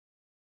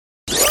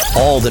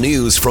All the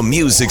news from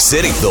Music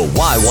City. The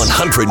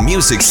Y100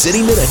 Music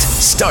City Minute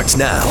starts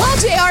now. Well,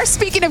 JR,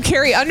 speaking of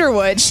Carrie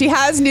Underwood, she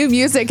has new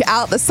music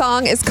out. The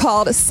song is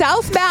called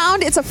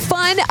Southbound. It's a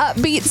fun,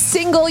 upbeat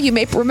single. You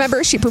may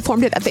remember she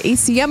performed it at the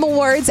ACM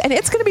Awards, and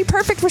it's going to be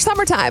perfect for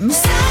summertime.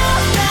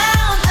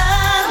 Southbound,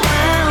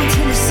 around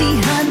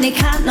Tennessee, honey,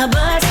 cotton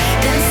buds.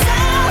 Then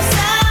south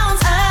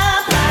sounds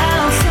up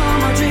loud,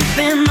 summer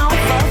dripping off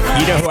of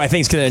us. You know who I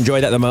think is going to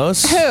enjoy that the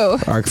most? Who?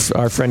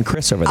 Our friend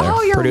Chris over there.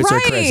 Oh, you're Producer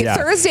right. Chris, yeah.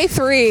 Thursday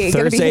 3.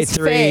 Thursday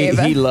 3.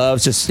 He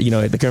loves just,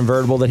 the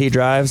convertible that he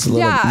drives, a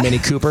little Mini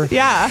Cooper.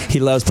 Yeah. He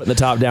loves putting the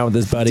top down with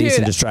his buddies Dude,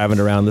 and just driving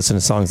around listening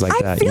to songs like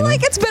that. I feel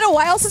like it's been a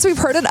while since we've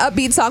heard an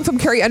upbeat song from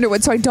Carrie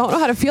Underwood, so I don't know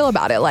how to feel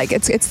about it. Like,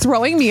 it's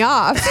throwing me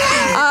off.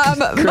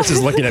 Chris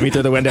is looking at me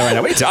through the window right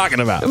now. What are you talking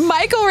about?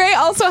 Michael Ray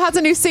also has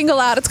a new single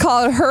out. It's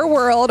called Her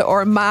World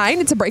or Mine.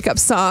 It's a breakup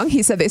song.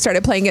 He said they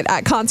started playing it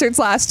at concerts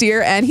last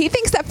year, and he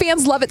thinks that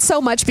fans love it so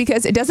much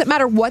because it doesn't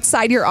matter what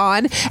side you're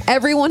on.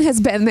 Everyone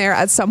has been there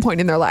at some point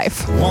in their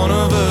life. One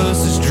of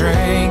us is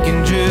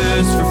drinking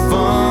just for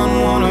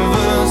fun. One of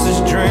us is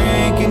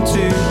drinking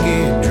to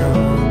get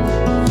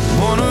drunk.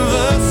 One of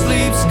us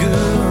sleeps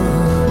good.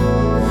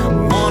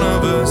 One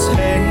of us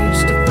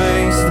hates to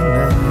face the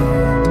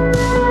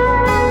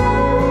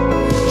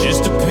night.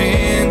 Just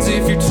depends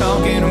if you're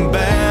talking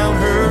about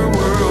her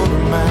world or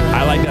mine.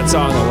 I like that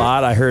song a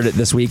lot. I heard it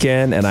this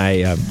weekend, and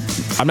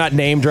I'm not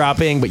name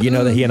dropping, but you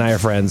know that he and I are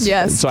friends.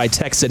 Yes. So I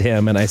texted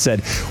him and I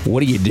said,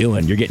 "What are you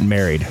doing? You're getting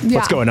married. Yeah.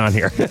 What's going on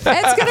here?" It's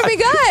going to be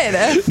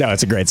good. No,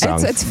 it's a great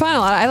song. It's fun.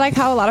 I like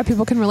how a lot of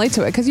people can relate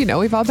to it because,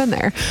 we've all been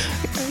there.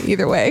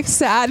 Either way,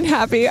 sad and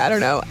happy, I don't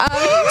know.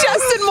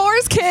 Justin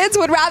Moore's kids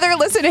would rather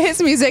listen to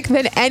his music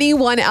than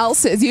anyone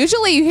else's.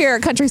 Usually you hear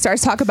country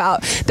stars talk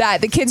about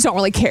that the kids don't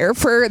really care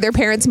for their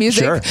parents'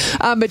 music. Sure.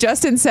 But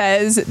Justin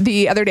says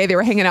the other day they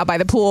were hanging out by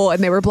the pool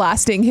and they were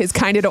blasting his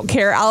Kinda Don't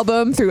Care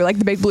album through like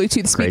the big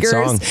Bluetooth speakers.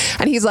 Great song.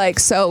 And he's like,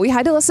 so we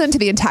had to listen to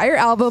the entire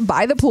album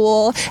by the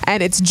pool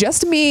and it's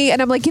just me.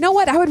 And I'm like, you know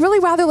what? I would really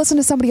rather listen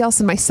to somebody else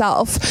than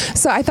myself.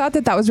 So I thought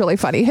that was really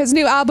funny. His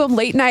new album,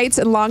 Late Nights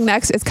and Long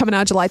Necks, is coming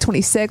out July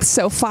 26th.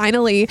 So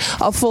finally,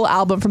 a full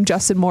album from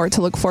Justin Moore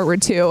to look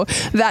forward to.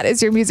 That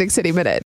is your Music City Minute.